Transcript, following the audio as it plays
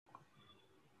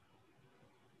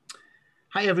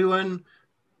Hi, everyone.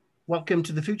 Welcome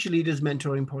to the Future Leaders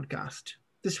Mentoring Podcast.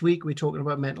 This week, we're talking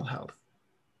about mental health.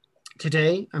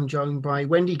 Today, I'm joined by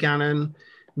Wendy Gannon,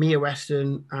 Mia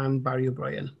Weston, and Barry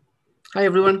O'Brien. Hi,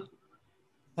 everyone.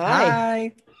 Hi.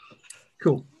 Hi.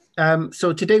 Cool.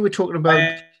 So today, we're talking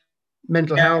about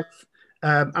mental health.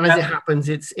 And as it happens,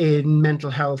 it's in Mental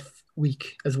Health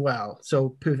Week as well.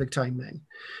 So perfect timing.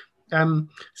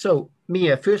 So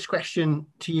Mia, first question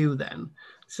to you then.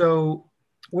 So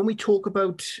when we talk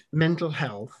about mental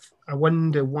health, I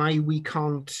wonder why we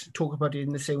can't talk about it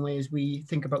in the same way as we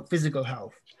think about physical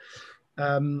health.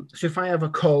 So if I have a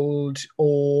cold,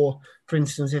 or for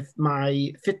instance, if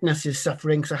my fitness is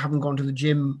suffering because I haven't gone to the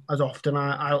gym as often,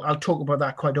 I'll talk about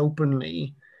that quite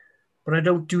openly. But I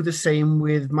don't do the same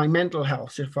with my mental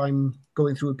health. So if I'm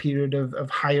going through a period of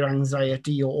higher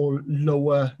anxiety or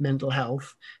lower mental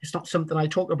health, it's not something I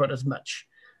talk about as much.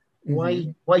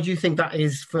 Why do you think that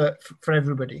is for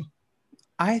everybody?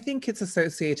 I think it's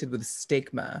associated with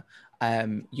stigma.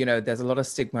 There's a lot of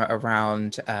stigma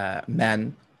around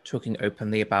men talking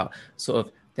openly about sort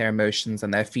of their emotions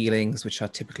and their feelings, which are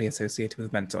typically associated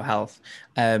with mental health.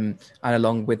 And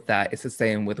along with that, it's the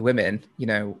same with women.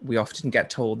 We often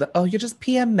get told that, oh, you're just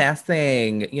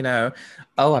PMSing,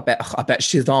 oh, I bet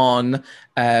she's on,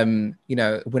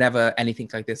 whenever anything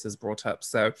like this is brought up.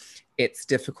 So it's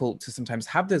difficult to sometimes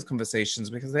have those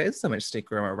conversations because there is so much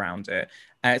stigma around it.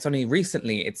 And it's only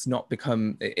recently it's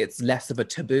less of a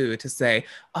taboo to say,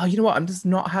 oh, you know what, I'm just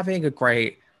not having a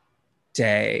great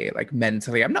day, like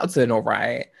mentally, I'm not doing all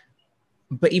right.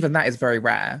 But even that is very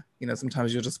rare.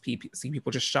 Sometimes you'll just see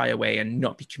people just shy away and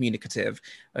not be communicative,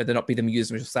 or they're not be them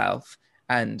using yourself.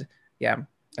 And yeah,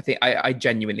 I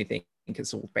genuinely think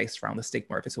it's all based around the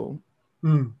stigma of it all.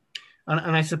 And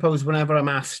I suppose whenever I'm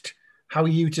asked, how are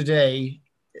you today?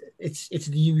 It's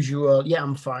the usual, yeah,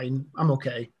 I'm fine, I'm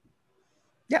okay.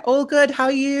 Yeah, all good. How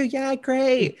are you? Yeah,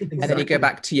 great. Exactly. And then you go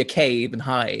back to your cave and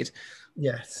hide.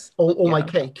 Yes. Or my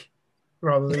cake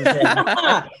rather than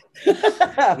cake.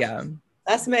 Yeah.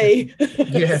 That's me.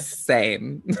 Yes.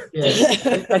 Same.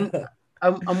 Yeah.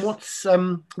 And what's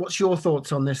your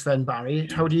thoughts on this then, Barry?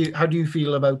 How do you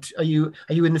feel about? Are you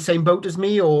in the same boat as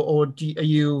me, or are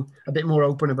you a bit more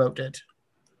open about it?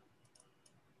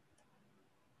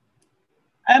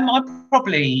 I'm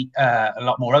probably a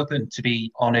lot more open, to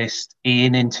be honest,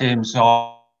 Ian, in terms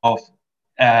of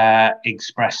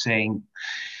expressing,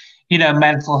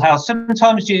 mental health.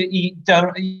 Sometimes you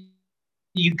don't.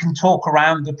 You can talk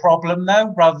around the problem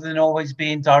though, rather than always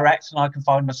being direct, and I can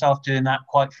find myself doing that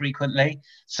quite frequently.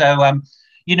 So,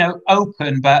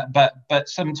 open, but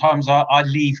sometimes I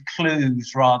leave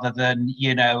clues rather than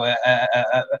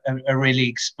a really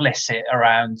explicit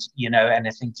around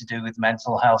anything to do with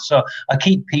mental health. So I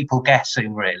keep people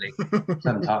guessing really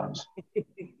sometimes.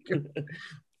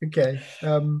 Okay.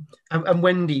 And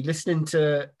Wendy, listening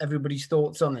to everybody's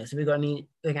thoughts on this, have you got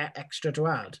anything extra to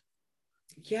add?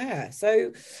 Yeah,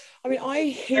 so I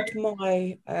hid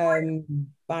my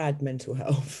bad mental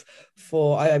health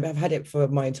I've had it for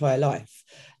my entire life,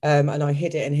 and I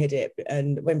hid it,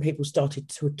 and when people started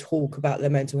to talk about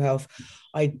their mental health,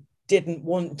 I didn't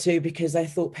want to, because I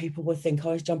thought people would think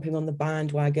I was jumping on the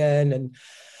bandwagon, and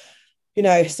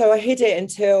so I hid it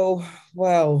until,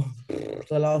 well,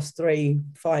 the last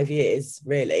 3-5 years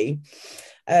really.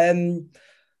 And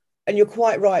you're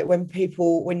quite right,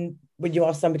 when you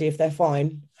ask somebody if they're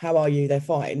fine, how are you, they're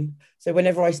fine. So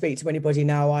whenever I speak to anybody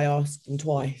now, I ask them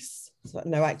twice. So,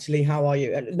 no, actually, how are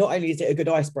you? And not only is it a good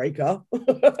icebreaker,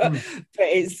 but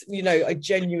it's, I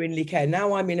genuinely care.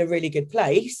 Now I'm in a really good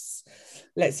place.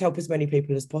 Let's help as many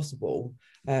people as possible.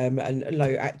 And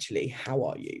actually, how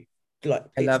are you? I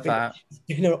love that. It's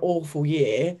been an awful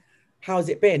year. How's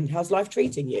it been? How's life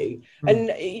treating you?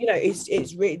 And,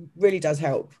 it's really does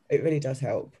help. It really does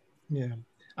help. Yeah.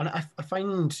 And I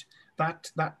find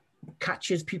that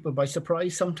catches people by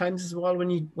surprise sometimes as well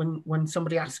when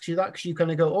somebody asks you that, because you kind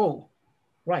of go, oh,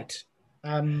 right.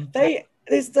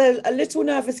 There's a little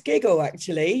nervous giggle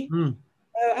actually.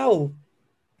 Oh,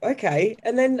 okay.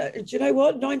 And then do you know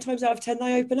what? 9 times out of 10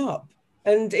 they open up,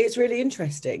 and it's really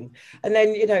interesting. And then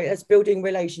it's building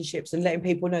relationships and letting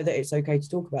people know that it's okay to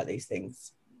talk about these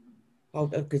things.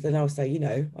 Because then I'll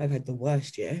say, I've had the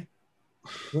worst year.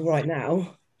 Well, right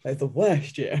now I have the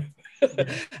worst year.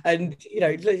 And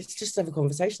let's just have a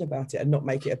conversation about it and not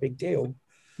make it a big deal.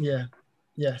 Yeah.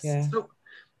 Yes. Yeah.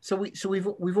 So we've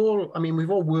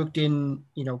all worked in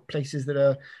places that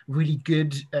are really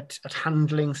good at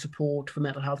handling support for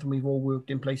mental health, and we've all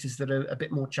worked in places that are a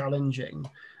bit more challenging.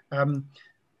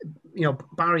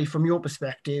 Barry, from your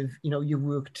perspective, you've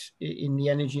worked in the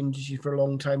energy industry for a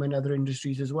long time and other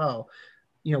industries as well.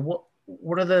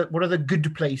 what are the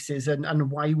good places,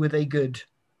 and why were they good?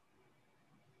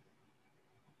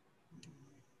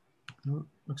 Oh,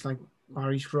 looks like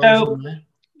Barry's frozen there.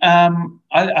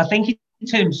 I think in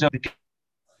terms of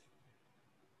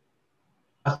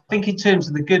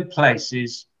the good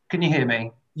places, can you hear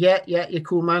me? Yeah, you're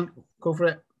cool, man. Go for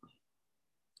it.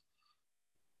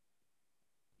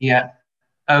 Yeah.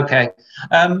 Okay.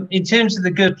 In terms of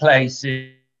the good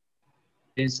places,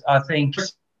 I think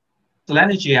Bristol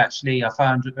Energy actually I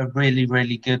found a really,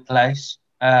 really good place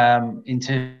in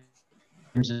terms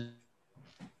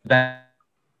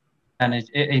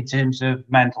of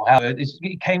mental health.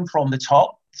 It came from the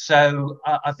top. So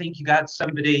I think you had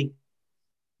somebody,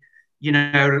 you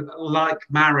know, like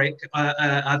Marek,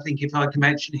 I think if I can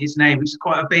mention his name, he's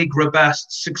quite a big,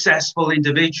 robust, successful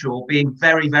individual, being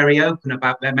very, very open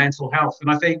about their mental health. And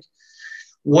I think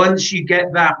once you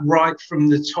get that right from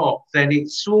the top, then it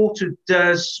sort of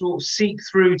does sort of seep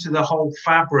through to the whole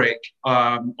fabric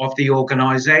of the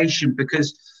organization,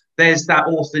 because there's that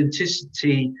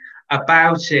authenticity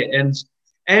about it. And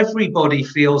everybody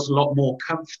feels a lot more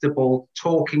comfortable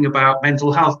talking about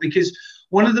mental health, because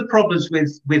one of the problems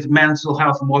with mental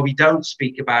health and why we don't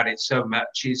speak about it so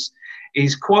much is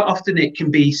quite often it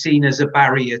can be seen as a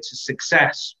barrier to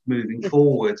success moving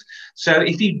forward. So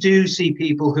if you do see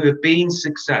people who have been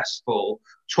successful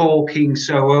talking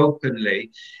so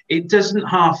openly, it doesn't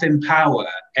half empower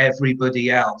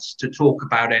everybody else to talk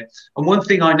about it. And one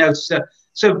thing I noticed,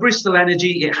 so Bristol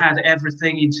Energy, it had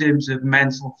everything in terms of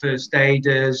mental first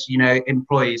aiders, you know,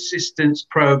 employee assistance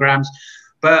programs,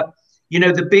 but you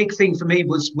know, the big thing for me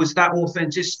was that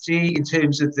authenticity in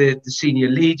terms of the senior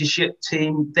leadership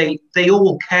team. They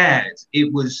all cared.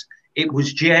 It was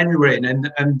genuine,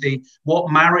 and what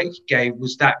Marek gave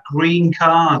was that green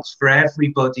card for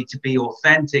everybody to be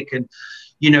authentic, and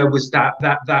you know, was that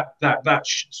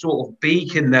sort of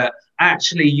beacon that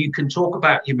actually you can talk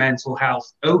about your mental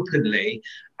health openly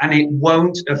and it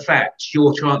won't affect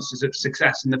your chances of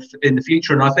success in the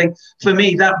future. And I think for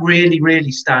me, that really,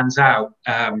 really stands out.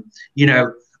 You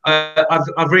know,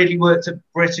 I've really worked at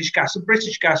British Gas, and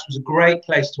British Gas was a great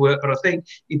place to work. But I think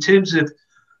in terms of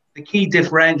the key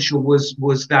differential was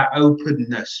that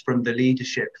openness from the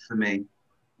leadership for me.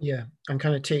 Yeah, and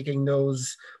kind of taking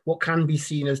those, what can be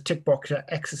seen as tick box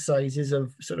exercises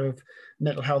of sort of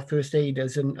mental health first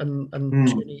aiders and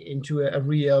turning it into a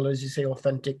real, as you say,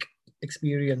 authentic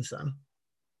experience then.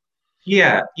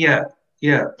 Yeah,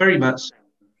 very much.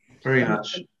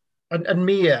 And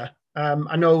Mia,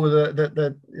 I know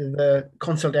the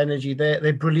Consult Energy,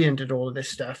 they're brilliant at all of this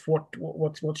stuff.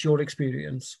 What's your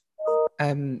experience?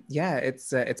 Yeah,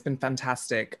 it's been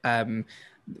fantastic.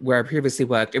 Where I previously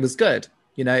worked, it was good.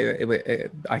 You know,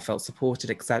 I felt supported,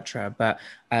 etc. But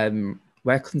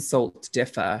where Consult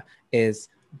differ is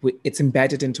it's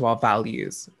embedded into our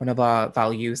values. One of our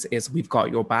values is we've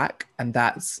got your back, and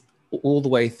that's all the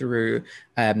way through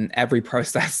every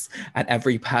process and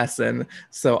every person.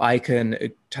 So I can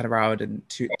turn around and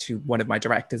to one of my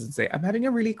directors and say, I'm having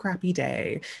a really crappy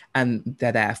day, and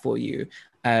they're there for you.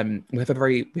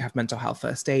 We have mental health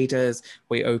first aiders.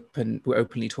 We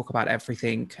openly talk about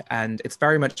everything, and it's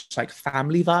very much like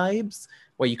family vibes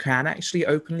where you can actually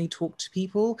openly talk to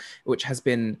people, which has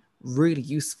been really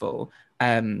useful.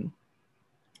 But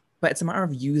it's a matter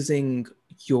of using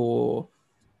your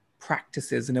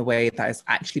practices in a way that is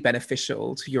actually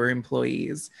beneficial to your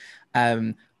employees.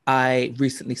 I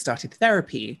recently started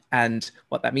therapy, and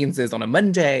what that means is on a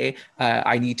Monday,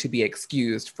 I need to be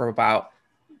excused for about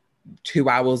 2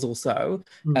 hours or so,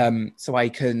 so I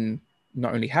can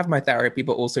not only have my therapy,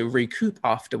 but also recoup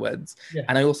afterwards. Yeah.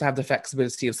 And I also have the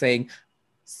flexibility of saying,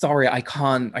 sorry, I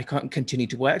can't continue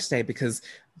to work today because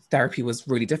therapy was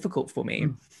really difficult for me.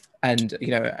 And, you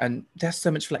know, and there's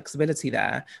so much flexibility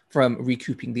there, from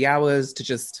recouping the hours to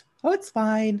just, oh, it's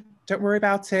fine, don't worry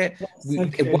about it.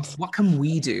 What can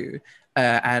we do?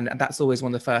 And that's always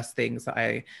one of the first things that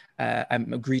I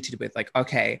am greeted with, like,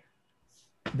 okay,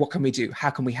 what can we do? How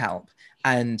can we help?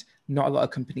 And not a lot of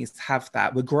companies have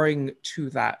that. We're growing to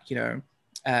that, you know,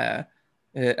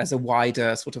 as a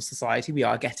wider sort of society. We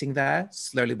are getting there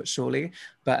slowly but surely.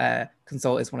 But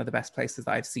Consult is one of the best places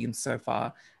that I've seen so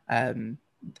far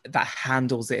that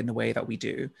handles it in the way that we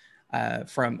do.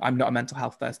 I'm not a mental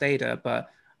health first aider,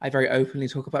 but I very openly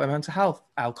talk about my mental health.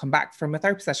 I'll come back from a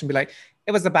therapy session and be like,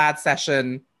 it was a bad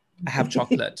session. I have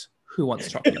chocolate. Who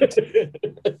wants chocolate?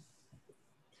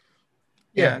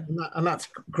 Yeah, and that's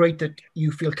great that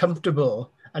you feel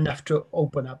comfortable enough to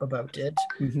open up about it,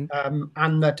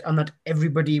 and that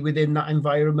everybody within that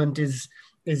environment is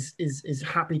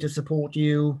happy to support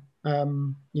you.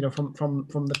 You know, from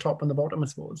the top and the bottom, I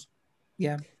suppose.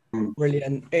 Yeah,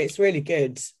 Brilliant. It's really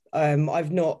good.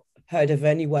 I've not heard of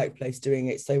any workplace doing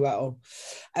it so well.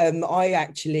 I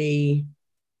actually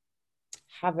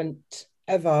haven't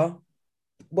ever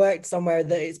worked somewhere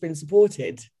that it's been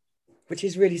supported, which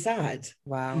is really sad.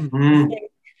 Wow. Mm-hmm.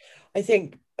 I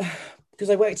think because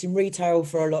I worked in retail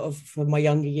for my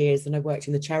younger years, and I worked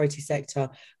in the charity sector, and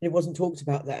it wasn't talked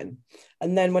about then.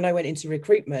 And then when I went into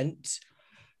recruitment,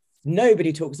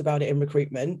 nobody talks about it in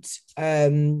recruitment.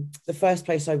 The first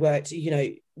place I worked,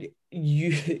 you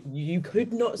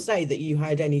could not say that you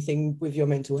had anything with your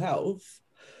mental health,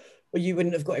 or you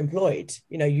wouldn't have got employed.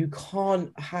 You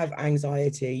can't have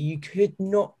anxiety. You could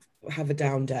not have a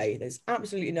down day. There's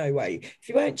absolutely no way. If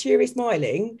you weren't cheery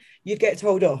smiling, you'd get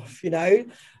told off, because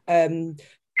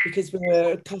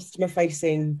we're a customer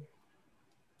facing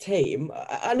team.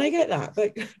 And I get that,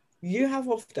 but you have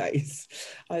off days.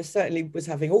 I certainly was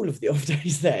having all of the off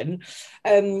days then.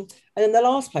 And then the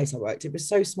last place I worked, it was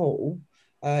so small.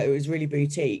 It was really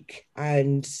boutique,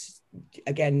 and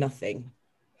again, nothing.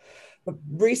 But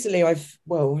recently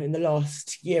in the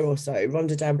last year or so,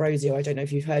 Rhonda D'Ambrosio, I don't know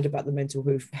if you've heard about the mental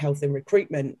health and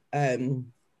recruitment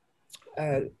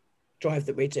drive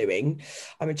that we're doing.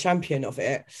 I'm a champion of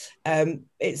it.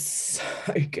 It's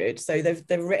so good. So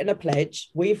they've written a pledge.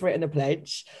 We've written a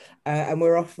pledge, and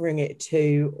we're offering it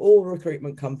to all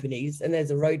recruitment companies. And there's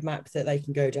a roadmap that they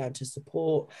can go down to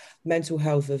support mental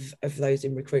health of those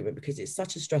in recruitment, because it's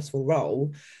such a stressful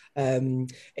role.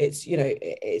 It's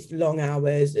long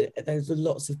hours. There's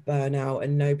lots of burnout,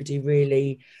 and nobody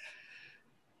really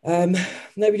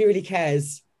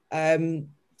cares.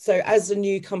 So as a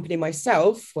new company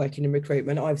myself, working in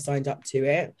recruitment, I've signed up to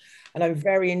it, and I'm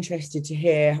very interested to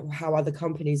hear how other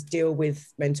companies deal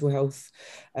with mental health,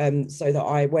 so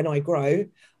that when I grow,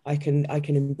 I can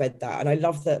embed that. And I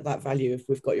love that value of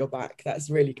 "we've got your back."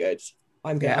 That's really good.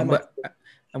 And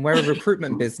we're a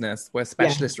recruitment business. We're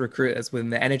specialist recruiters within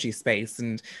the energy space,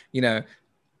 and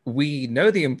we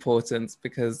know the importance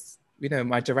because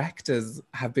my directors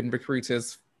have been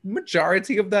recruiters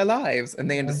majority of their lives, and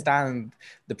they understand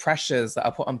the pressures that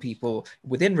are put on people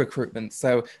within recruitment.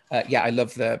 So I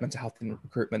love the mental health and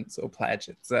recruitment sort of pledge.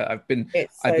 I've been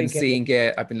seeing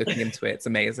it, I've been looking into it. It's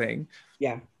amazing.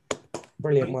 Yeah,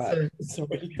 brilliant work. It's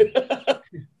really good.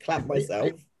 Clap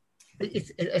myself.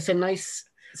 It's a nice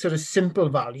sort of simple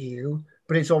value,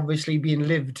 but it's obviously being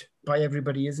lived by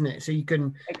everybody, isn't it? So you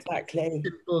can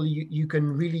you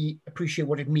can really appreciate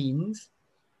what it means.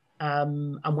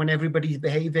 And when everybody's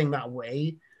behaving that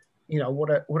way,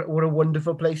 what a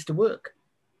wonderful place to work.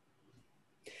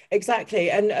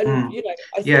 Exactly. And I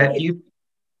think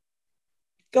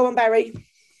go on, Barry.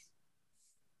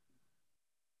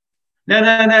 No.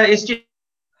 It's just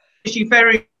you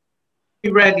very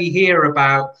rarely hear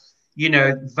about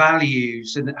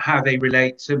values and how they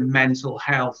relate to mental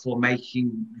health, or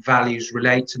making values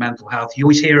relate to mental health. You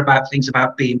always hear about things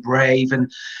about being brave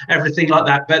and everything like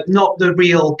that, but not the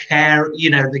real care,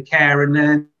 the care, and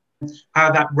then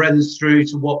how that runs through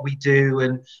to what we do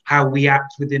and how we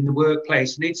act within the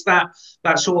workplace. And it's that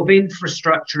sort of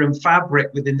infrastructure and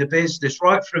fabric within the business,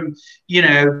 right from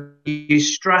your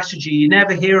strategy. You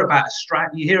never hear about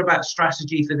you hear about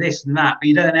strategy for this and that, but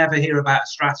you don't ever hear about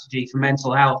strategy for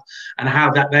mental health and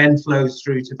how that then flows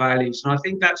through to values. And I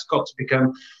think that's got to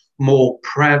become more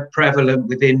prevalent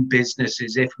within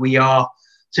businesses if we are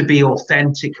to be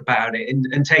authentic about it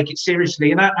and take it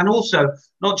seriously. And also,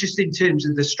 not just in terms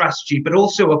of the strategy, but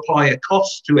also apply a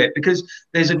cost to it, because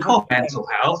there's a cost to mental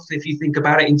health. If you think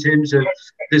about it in terms of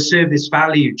the service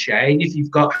value chain, if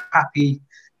you've got happy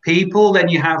people, then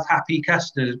you have happy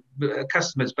customers,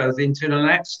 both internal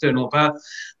and external. But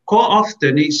quite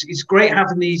often it's great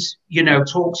having these,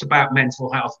 talks about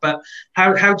mental health, but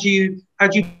how do you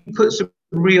put some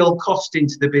real cost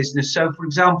into the business? So for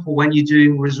example, when you're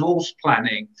doing resource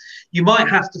planning, you might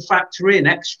have to factor in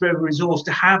extra resource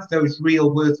to have those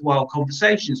real worthwhile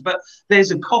conversations, but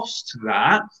there's a cost to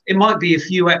that. It might be a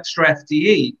few extra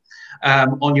FTE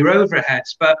on your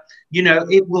overheads, but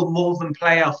it will more than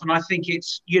play off. And I think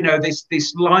it's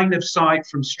this line of sight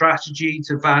from strategy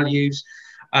to values,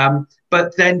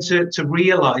 but then to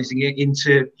realizing it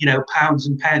into pounds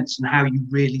and pence and how you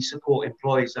really support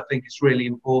employees. I think it's really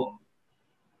important.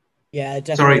 Yeah,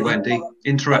 definitely. Sorry, Wendy,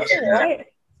 interrupted. Right.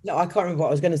 No, I can't remember what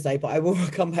I was going to say, but I will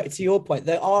come back to your point.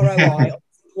 The ROI of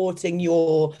supporting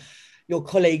your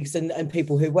colleagues and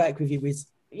people who work with you is,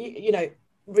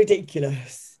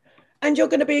 ridiculous. And you're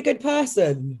going to be a good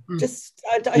person. Just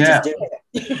do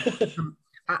it.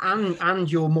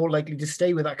 and you're more likely to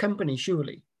stay with that company,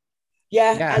 surely.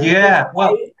 Yeah.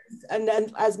 Well,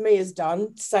 and as Mia's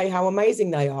done, say how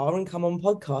amazing they are and come on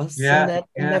podcasts, and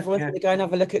everyone's going to go and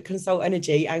have a look at Consult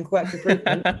Energy and Quirk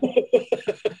Recruitment.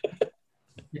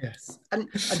 Yes, and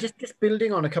just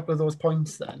building on a couple of those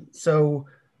points then. So,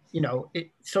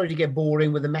 sorry to get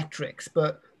boring with the metrics,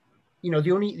 but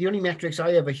the only metrics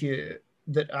I ever hear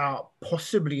that are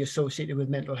possibly associated with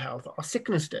mental health are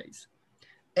sickness days.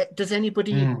 Is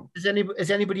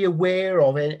anybody aware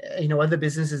of other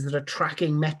businesses that are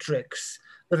tracking metrics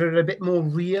that are a bit more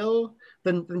real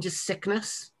than just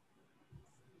sickness?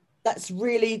 That's a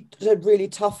really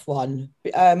tough one.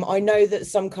 I know that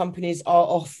some companies are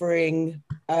offering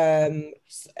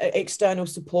external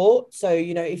support. So,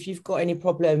 if you've got any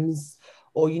problems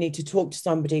or you need to talk to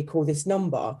somebody, call this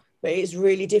number. But it's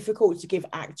really difficult to give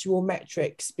actual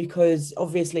metrics because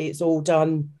obviously it's all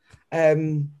done,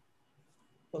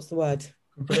 what's the word?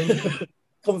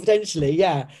 Confidentially,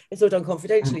 yeah. It's all done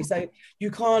confidentially. So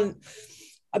you can't,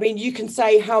 you can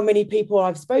say how many people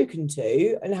I've spoken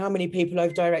to and how many people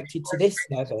I've directed to this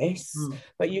service,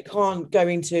 but you can't go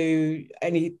into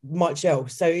much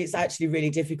else. So it's actually really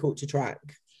difficult to track.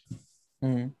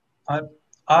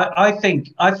 I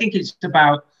think it's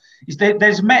about,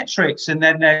 there's metrics, and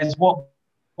then there's what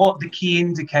the key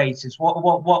indicators, what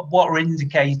are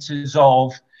indicators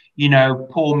of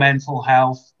poor mental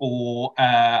health or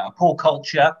poor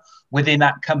culture within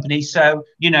that company. So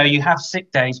you have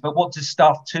sick days, but what does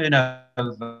staff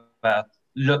turnover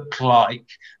look like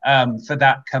for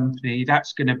that company?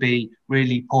 That's going to be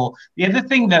really poor. The other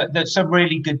thing that some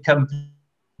really good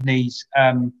companies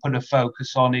put a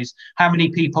focus on is how many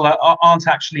people aren't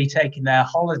actually taking their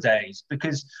holidays,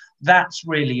 because that's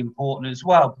really important as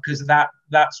well, because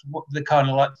that's what the kind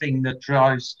of thing that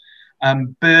drives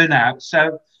burnout.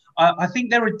 So I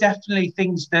think there are definitely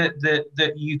things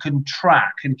that you can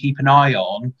track and keep an eye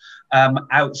on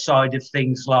outside of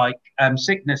things like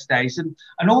sickness days.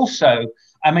 And also,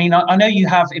 I know you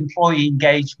have employee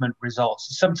engagement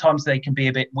results. Sometimes they can be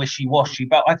a bit wishy-washy,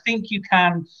 but I think you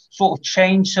can sort of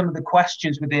change some of the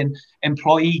questions within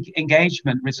employee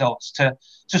engagement results to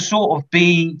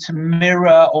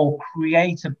mirror or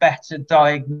create a better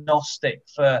diagnostic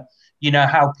for,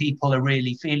 how people are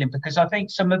really feeling. Because I think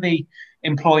some of the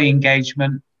employee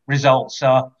engagement results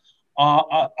are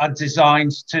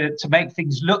designed to make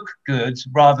things look good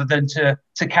rather than to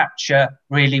capture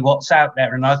really what's out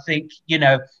there. And I think, you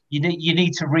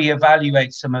need to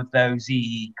reevaluate some of those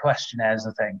EE questionnaires,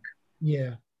 I think.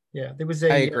 Yeah. There was I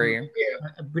agree.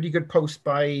 A really good post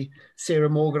by Sarah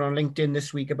Morgan on LinkedIn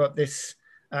this week about this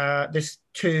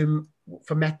term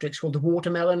for metrics called the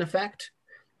watermelon effect,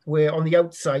 where on the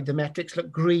outside the metrics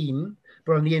look green,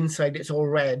 but on the inside it's all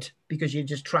red because you're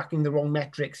just tracking the wrong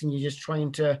metrics and you're just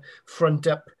trying to front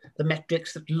up the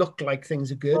metrics that look like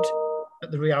things are good,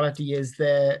 but the reality is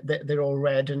they're all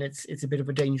red, and it's a bit of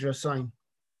a dangerous sign.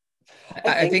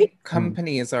 I think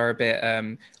companies are a bit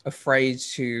afraid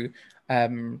to, how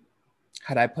do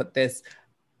I put this?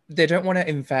 They don't want to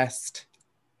invest.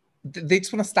 They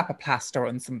just want to slap a plaster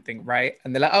on something, right?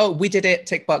 And they're like, "Oh, we did it,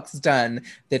 tick box, done."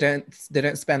 They don't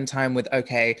spend time with,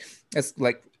 okay, it's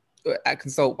like at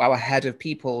Consult, our head of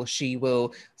people, she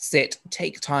will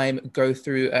take time, go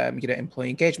through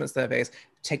employee engagement surveys,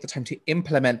 take the time to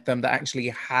implement them that actually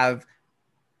have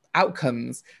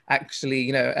outcomes.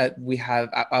 Actually, we have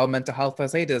our mental health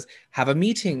first aiders have a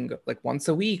meeting like once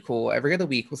a week or every other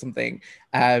week or something,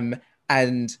 and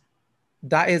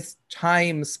that is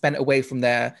time spent away from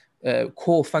their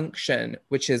core function,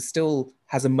 which is still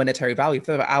has a monetary value.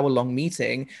 For an hour-long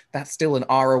meeting, that's still an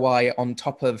ROI on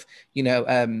top of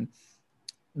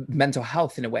mental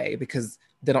health in a way, because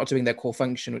they're not doing their core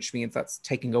function, which means that's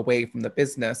taking away from the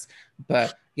business.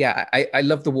 But yeah, I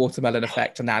love the watermelon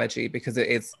effect analogy, because it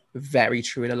is very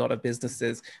true in a lot of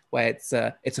businesses where it's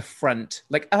a front,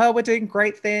 like, oh, we're doing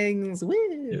great things,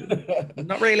 woo.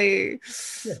 Not really.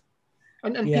 Yeah.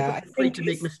 And people are afraid to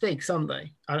make mistakes, aren't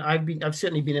they? I've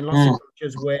certainly been in lots of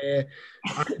cultures where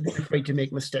I've been afraid to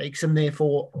make mistakes, and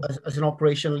therefore, as an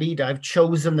operational leader, I've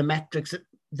chosen the metrics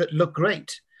that look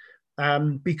great,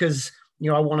 because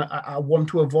I want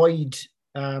to avoid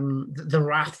the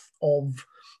wrath of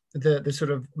the sort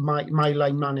of my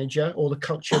line manager or the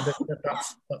culture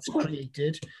that's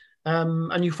created.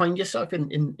 And you find yourself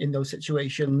in those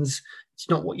situations. It's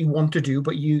not what you want to do,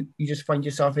 but you just find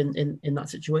yourself in that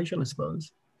situation, I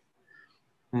suppose.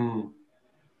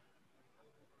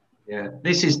 Yeah,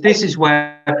 this is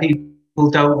where people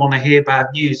don't want to hear bad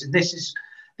news, and this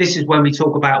is when we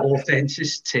talk about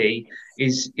authenticity.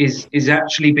 Is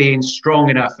actually being strong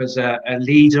enough as a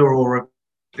leader or a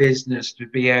business to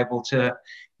be able to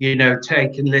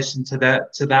take and listen to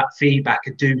that feedback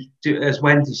and do, as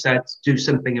Wendy said, do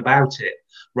something about it,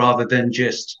 rather than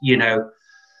just,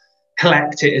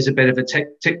 collect it as a bit of a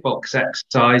tick box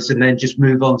exercise and then just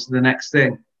move on to the next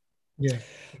thing. Yeah.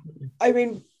 I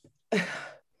mean,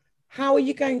 how are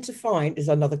you going to find, is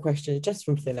another question just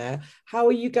from thin air, how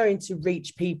are you going to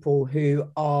reach people who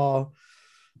are,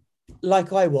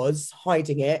 like I was,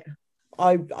 hiding it?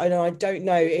 I don't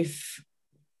know if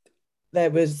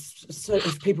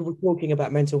if people were talking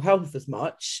about mental health as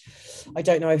much, I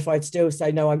don't know if I'd still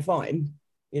say, no, I'm fine.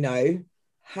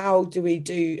 How do we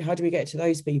get to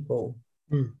those people?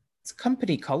 It's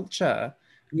company culture.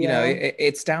 Yeah.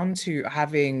 It's down to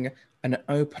having an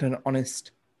open and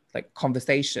honest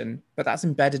conversation, but that's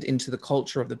embedded into the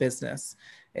culture of the business.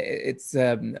 It's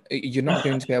you're not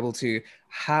going to be able to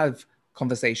have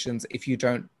conversations if you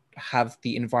don't have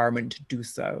the environment to do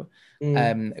so.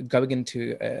 Going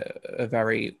into a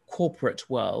very corporate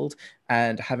world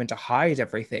and having to hide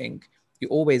everything,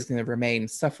 you're always going to remain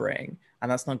suffering, and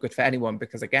that's not good for anyone,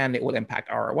 because again, it will impact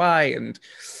ROI and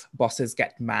bosses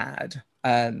get mad.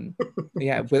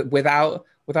 Without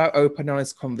open,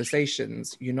 honest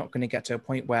conversations, you're not going to get to a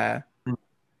point where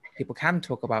people can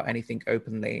talk about anything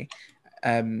openly.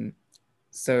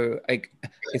 So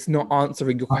it's not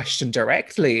answering your question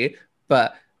directly,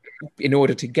 but in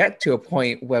order to get to a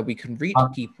point where we can reach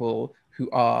people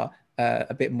who are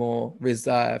a bit more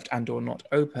reserved and or not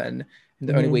open, and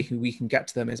the only way we can get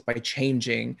to them is by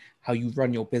changing how you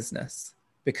run your business.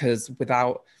 Because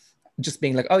without just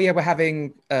being like, oh yeah, we're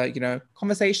having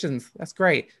conversations, that's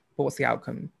great, but what's the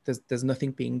outcome? There's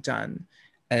nothing being done.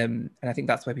 And I think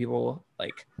that's why people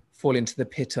fall into the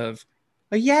pit of,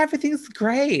 oh yeah, everything's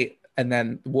great, and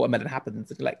then the watermelon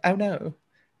happens and you're like, oh no,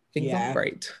 things aren't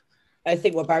great. I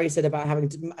think what Barry said about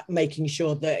making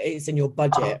sure that it's in your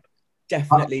budget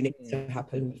definitely needs to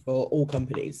happen for all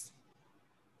companies.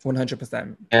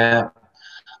 100%. Yeah.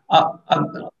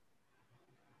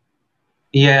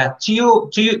 Yeah. To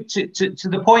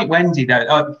the point, Wendy,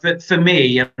 though, for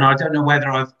me, and I don't know whether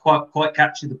I've quite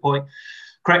captured the point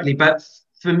correctly, but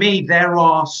for me, there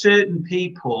are certain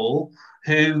people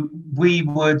who we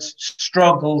would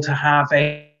struggle to have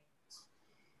a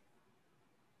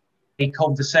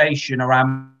conversation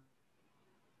around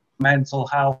mental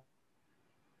health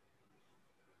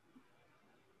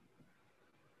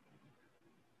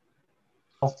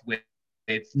with,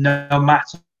 no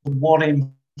matter what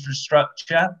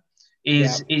infrastructure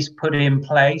is put in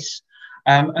place.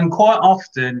 And quite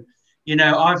often,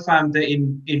 I've found that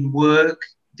in work,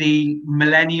 the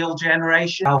millennial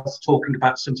generation, I was talking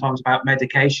about sometimes about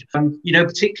medication,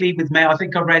 particularly with me, I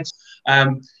think I read,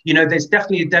 there's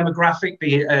definitely a demographic,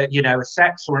 be it, a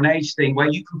sex or an age thing, where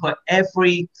you can put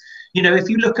every, if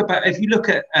you look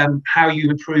at how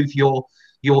you improve your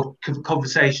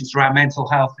conversations around mental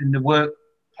health in the workplace,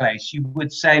 you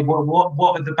would say, well,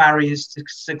 what are the barriers to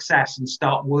success, and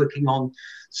start working on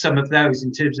some of those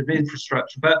in terms of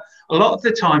infrastructure. But a lot of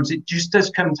the times it just does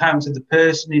come down to the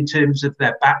person in terms of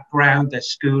their background, their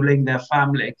schooling, their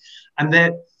family, and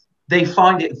they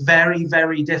find it very,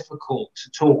 very difficult to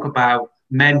talk about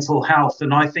mental health.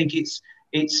 And I think it's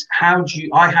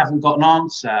I haven't got an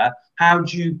answer. How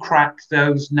do you crack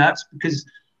those nuts? Because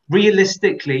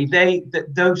realistically,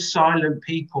 those silent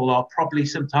people are probably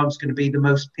sometimes going to be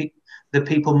the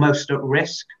people most at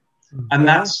risk. And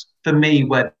that's, for me,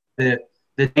 where the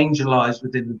danger lies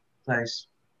within the place.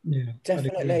 Yeah,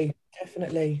 definitely.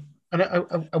 And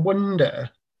I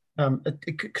wonder,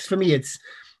 because for me, it's,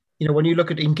 when you look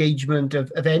at engagement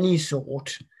of any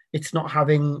sort, it's not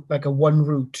having a one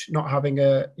route,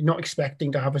 not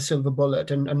expecting to have a silver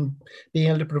bullet, and being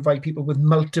able to provide people with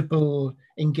multiple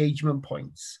engagement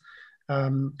points.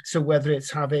 So whether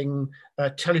it's having a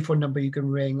telephone number you can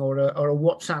ring, or a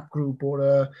WhatsApp group,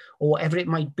 or whatever it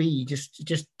might be,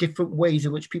 just different ways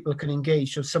in which people can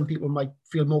engage. So some people might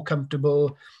feel more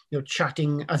comfortable,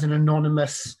 chatting as an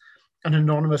anonymous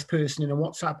person in a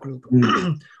WhatsApp group,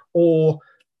 or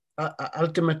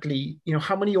ultimately,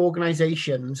 how many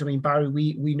organizations, I mean, Barry,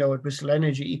 we know at Bristol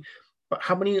Energy, but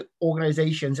how many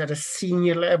organizations at a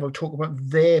senior level talk about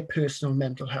their personal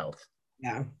mental health?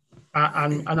 Yeah.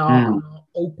 And are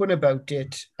open about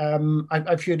it.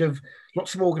 I've heard of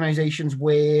lots of organizations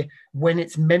where when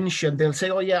it's mentioned, they'll say,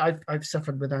 oh yeah, I've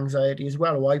suffered with anxiety as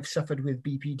well, or I've suffered with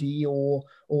BPD or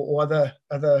other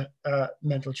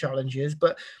mental challenges.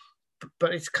 But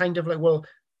it's kind of like, well,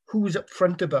 who's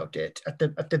upfront about it at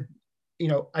the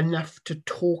enough to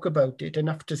talk about it,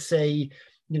 enough to say,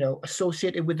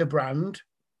 associated with the brand,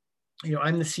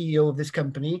 I'm the CEO of this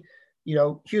company,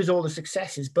 here's all the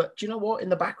successes, but do you know what? In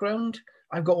the background,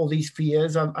 I've got all these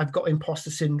fears. I've got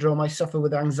imposter syndrome. I suffer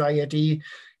with anxiety.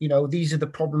 These are the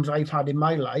problems I've had in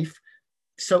my life.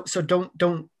 So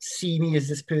don't see me as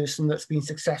this person that's been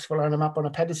successful and I'm up on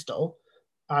a pedestal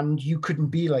and you couldn't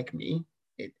be like me.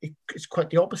 It's quite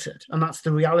the opposite. And that's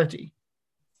the reality.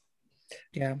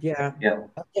 Yeah.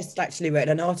 I just actually read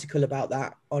an article about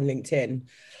that on LinkedIn.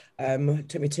 It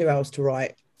took me 2 hours to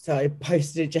write. So I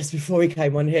posted it just before we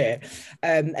came on here.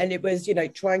 And it was,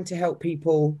 trying to help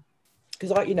people,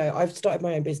 because I've started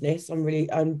my own business.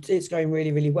 It's going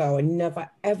really, really well. I never,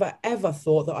 ever, ever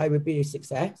thought that I would be a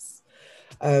success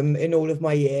in all of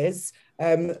my years.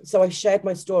 So I shared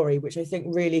my story, which I think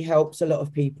really helps a lot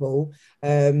of people.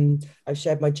 I've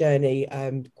shared my journey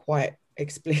quite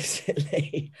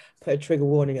explicitly, put a trigger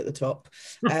warning at the top.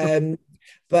 So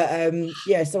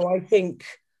I think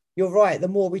you're right. The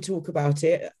more we talk about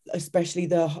it, especially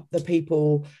the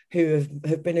people who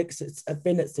have been a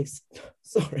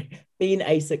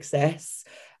success,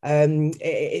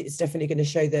 it's definitely going to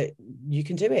show that you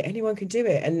can do it. Anyone can do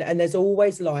it, and there's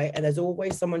always light, and there's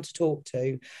always someone to talk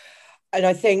to. And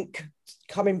I think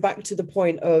coming back to the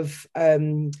point of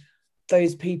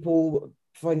those people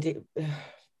find it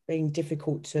being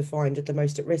difficult to find the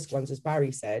most at risk ones, as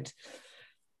Barry said.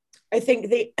 I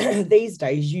think these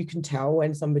days you can tell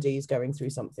when somebody is going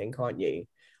through something, can't you?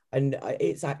 And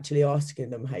it's actually asking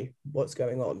them, hey, what's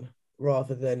going on?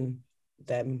 Rather than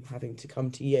them having to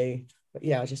come to you. But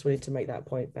yeah, I just wanted to make that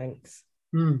point. Thanks.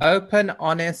 Open,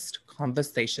 honest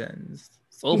conversations.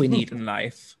 That's all we need in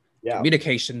life. Yeah.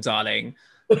 Communication, darling.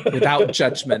 Without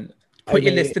judgment. Put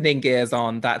your listening gears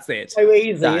on. That's it. So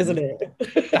easy, Done. Isn't it?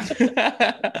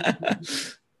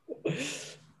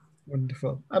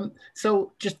 Wonderful.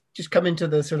 So just come into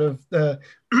the sort of the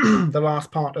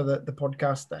last part of the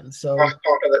podcast then. So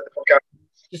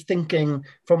just thinking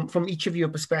from each of your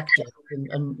perspectives,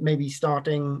 and maybe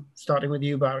starting with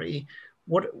you, Barry,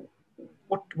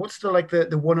 what's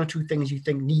the one or two things you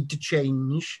think need to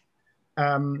change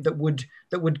that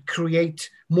would create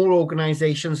more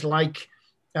organizations like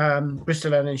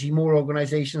Bristol Energy, more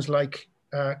organizations like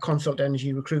Consult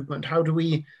Energy Recruitment? How do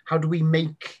we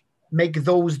make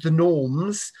those the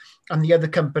norms, and the other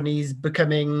companies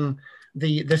becoming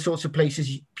the sorts of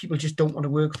places people just don't want to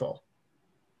work for?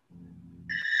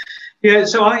 Yeah,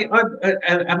 so I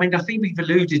mean, I think we've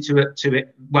alluded to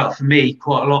it. Well, for me,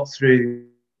 quite a lot through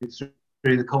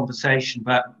the conversation.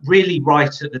 But really,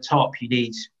 right at the top, you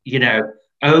need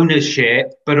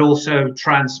ownership, but also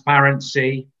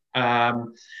transparency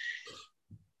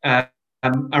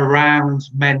around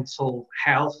mental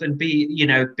health, and be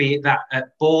it that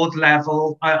at board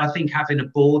level. I think having a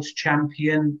board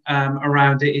champion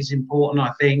around it is important.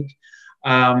 I think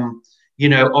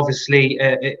obviously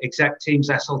exec teams,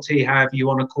 SLT, however you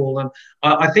want to call them.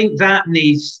 I think that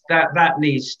needs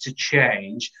to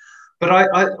change. But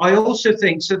I also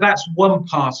think, so that's one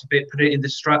part of it, put it in the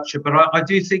structure. But I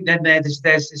do think then there's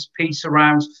this piece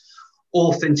around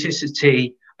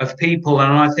authenticity of people,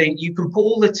 and I think you can put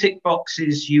all the tick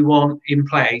boxes you want in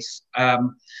place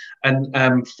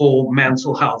and for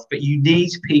mental health, but you need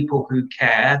people who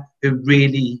care, who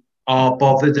really are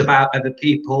bothered about other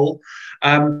people.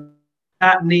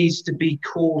 That needs to be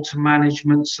core to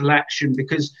management selection,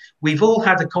 because we've all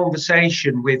had a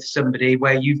conversation with somebody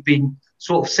where you've been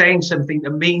sort of saying something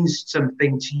that means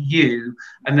something to you,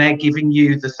 and they're giving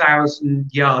you the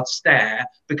 1,000-yard stare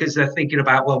because they're thinking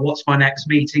about, well, what's my next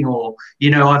meeting? Or,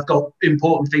 I've got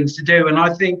important things to do. And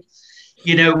I think,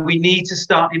 we need to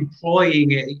start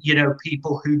employing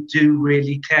people who do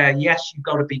really care. Yes, you've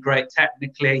got to be great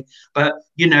technically, but,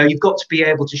 you've got to be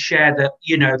able to share that,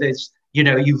 there's,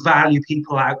 you value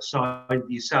people outside of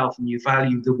yourself, and you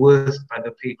value the worth of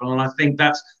other people. And I think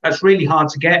that's really hard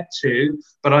to get to,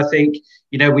 but I think,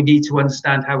 we need to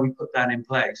understand how we put that in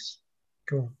place.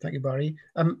 Cool. Thank you, Barry.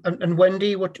 And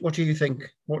Wendy, what do you think?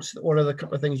 What are the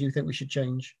couple of things you think we should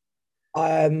change?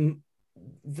 The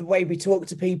way we talk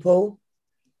to people,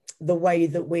 the way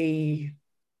that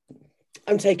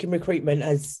I'm taking recruitment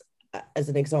as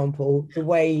an example, the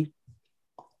way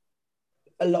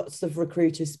lots of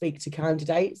recruiters speak to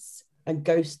candidates and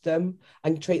ghost them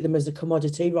and treat them as a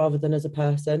commodity rather than as a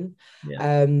person.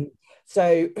 Yeah.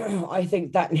 So I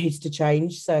think that needs to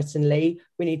change. Certainly,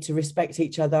 we need to respect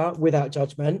each other without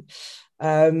judgment,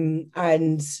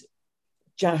 and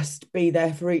just be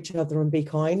there for each other and be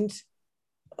kind.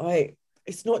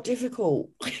 It's not difficult.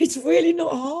 It's really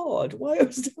not hard. Why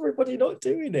is everybody not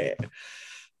doing it?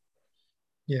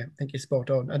 Yeah, I think you're spot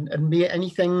on. And Mia,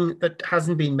 anything that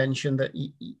hasn't been mentioned that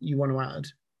you want to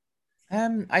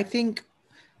add? I think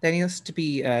there needs to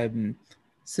be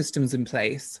systems in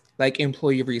place, like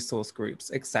employee resource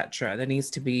groups, etc. There needs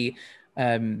to be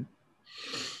some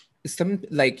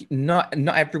like not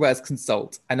everywhere is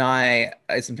consult, and I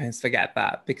sometimes forget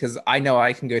that, because I know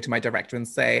I can go to my director and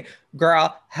say,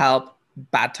 girl, help,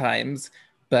 bad times,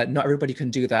 but not everybody can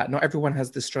do that. Not everyone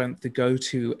has the strength to go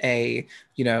to a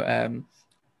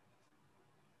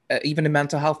even a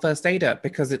mental health first aider,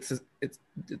 because it's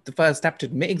the first step to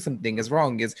admitting something is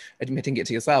wrong is admitting it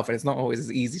to yourself, and it's not always as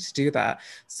easy to do that.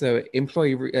 So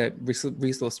employee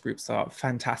resource groups are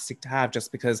fantastic to have,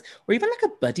 just because, or even like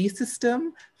a buddy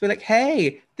system. Feel like,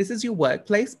 hey, this is your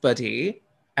workplace buddy,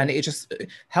 and it just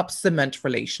helps cement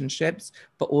relationships,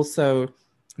 but also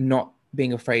not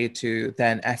being afraid to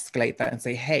then escalate that and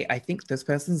say, hey, I think this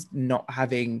person's not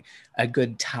having a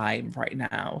good time right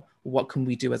now. What can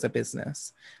we do as a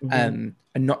business? And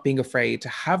not being afraid to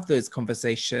have those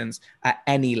conversations at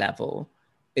any level.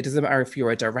 It doesn't matter if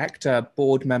you're a director,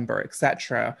 board member,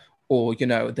 etc., or,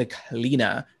 the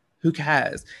cleaner. Who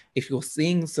cares? If you're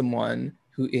seeing someone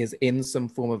who is in some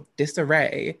form of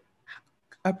disarray,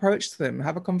 approach them,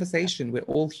 have a conversation. We're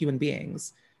all human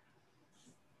beings.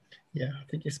 Yeah, I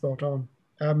think you're spot on.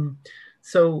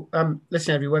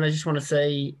 Listen, everyone, I just want to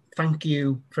say thank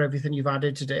you for everything you've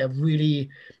added today. I've really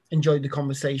enjoyed the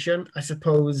conversation. I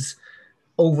suppose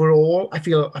overall, I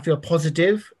feel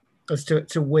positive as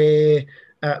to where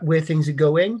things are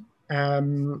going.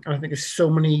 And I think there's so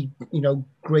many,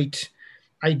 great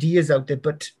ideas out there.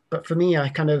 But for me, I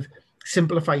kind of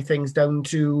simplify things down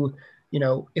to,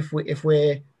 if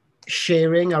we're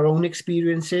sharing our own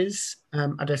experiences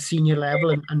at a senior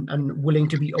level and willing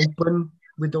to be open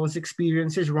with those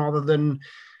experiences, rather than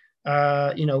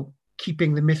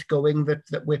keeping the myth going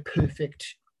that we're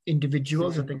perfect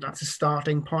individuals. I think that's a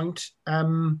starting point,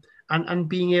 and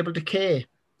being able to care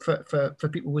for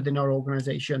people within our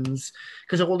organizations,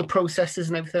 because all the processes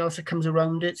and everything else that comes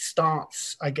around it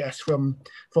starts, I guess, from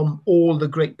all the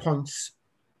great points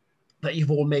that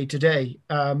you've all made today.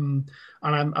 And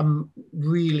I'm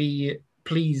really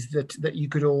pleased that you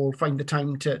could all find the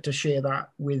time to share that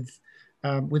with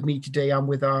me today and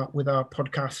with our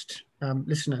podcast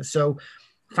listeners. So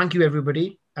thank you,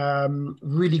 everybody.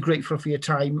 Really grateful for your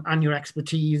time and your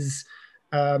expertise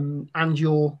and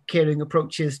your caring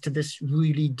approaches to this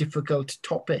really difficult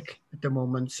topic at the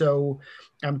moment. So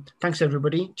thanks,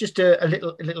 everybody. Just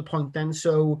a little point then.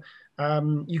 So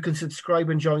you can subscribe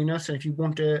and join us. And if you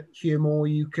want to hear more,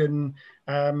 you can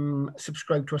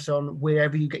subscribe to us on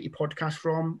wherever you get your podcast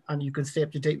from. And you can stay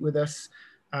up to date with us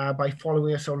by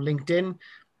following us on LinkedIn.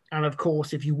 And of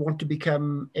course, if you want to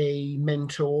become a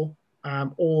mentor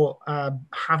or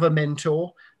have a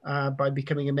mentor by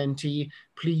becoming a mentee,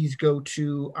 please go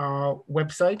to our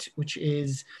website, which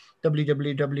is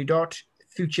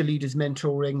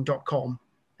www.futureleadersmentoring.com.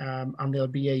 And there'll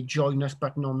be a join us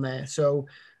button on there. So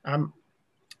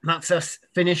that's us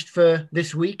finished for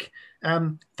this week.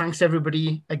 Thanks,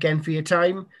 everybody, again for your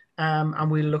time.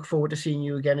 And we'll look forward to seeing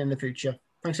you again in the future.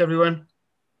 Thanks, everyone.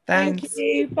 Thanks. Thank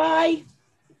you. Bye.